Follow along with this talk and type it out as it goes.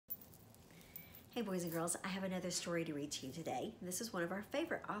Hey boys and girls, I have another story to read to you today. This is one of our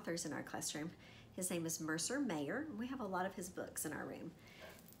favorite authors in our classroom. His name is Mercer Mayer. We have a lot of his books in our room.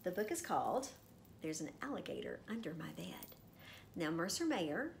 The book is called There's an Alligator Under My Bed. Now Mercer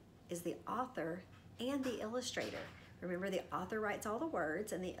Mayer is the author and the illustrator. Remember, the author writes all the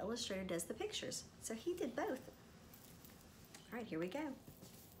words and the illustrator does the pictures. So he did both. All right, here we go.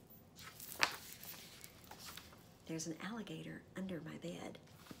 There's an alligator under my bed.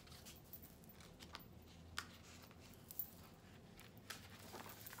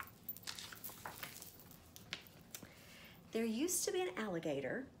 There used to be an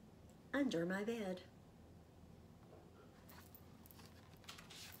alligator under my bed.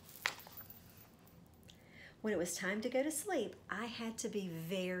 When it was time to go to sleep, I had to be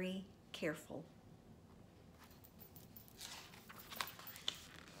very careful.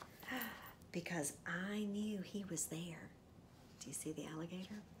 Because I knew he was there. Do you see the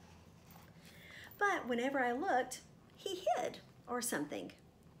alligator? But whenever I looked, he hid or something.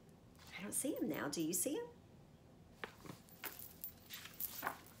 I don't see him now. Do you see him?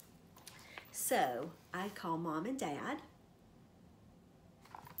 So I'd call Mom and Dad.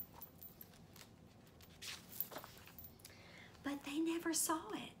 But they never saw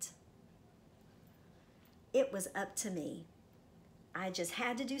it. It was up to me. I just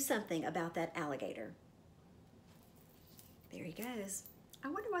had to do something about that alligator. There he goes. I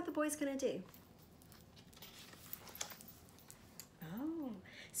wonder what the boy's gonna do. Oh,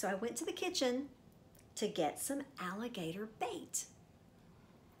 so I went to the kitchen to get some alligator bait.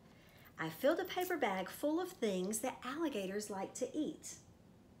 I filled a paper bag full of things that alligators like to eat.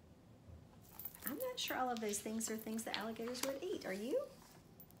 I'm not sure all of those things are things that alligators would eat. Are you?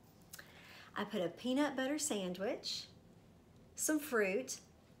 I put a peanut butter sandwich, some fruit,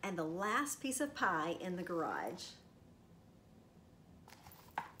 and the last piece of pie in the garage.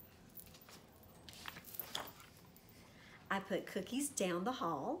 I put cookies down the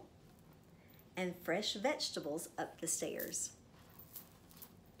hall and fresh vegetables up the stairs.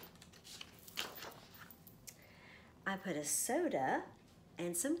 I put a soda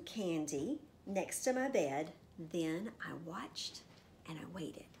and some candy next to my bed. Then I watched and I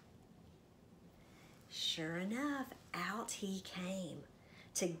waited. Sure enough, out he came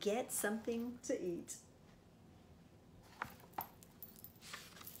to get something to eat.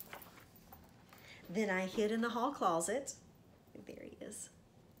 Then I hid in the hall closet. There he is.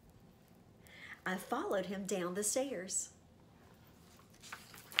 I followed him down the stairs.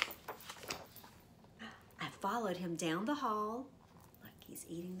 I followed him down the hall. Look, he's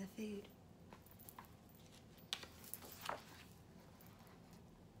eating the food.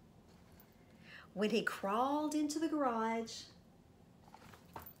 When he crawled into the garage,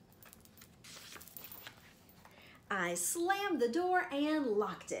 I slammed the door and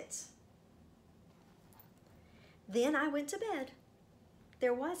locked it. Then I went to bed.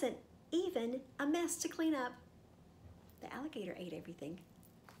 There wasn't even a mess to clean up. The alligator ate everything.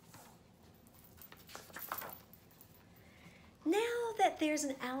 Now that there's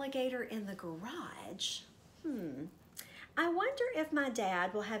an alligator in the garage, I wonder if my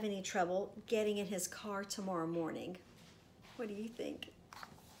dad will have any trouble getting in his car tomorrow morning. What do you think?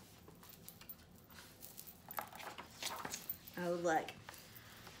 Oh, look,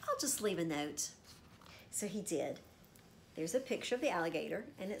 I'll just leave a note. So he did. There's a picture of the alligator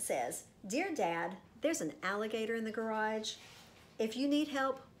and it says, "Dear Dad, there's an alligator in the garage. If you need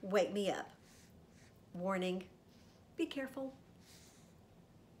help, wake me up. Warning, be careful."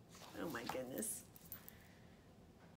 Oh my goodness.